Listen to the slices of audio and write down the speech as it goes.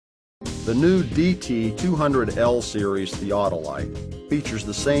The new DT200L series theodolite features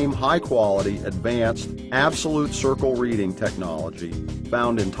the same high-quality, advanced, absolute circle reading technology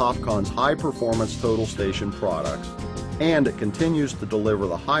found in Topcon's high-performance total station products, and it continues to deliver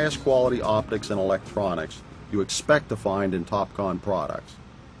the highest quality optics and electronics you expect to find in Topcon products.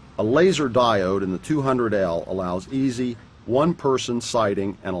 A laser diode in the 200L allows easy, one-person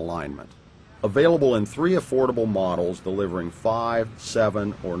sighting and alignment. Available in 3 affordable models delivering 5,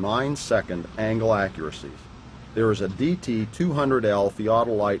 7, or 9-second angle accuracies, there is a DT200L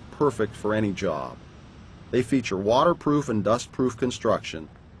theodolite perfect for any job. They feature waterproof and dustproof construction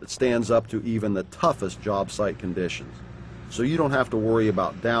that stands up to even the toughest job site conditions, so you don't have to worry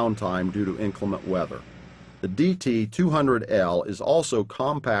about downtime due to inclement weather. The DT200L is also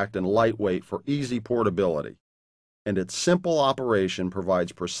compact and lightweight for easy portability, and its simple operation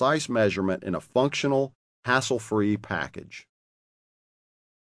provides precise measurement in a functional, hassle-free package.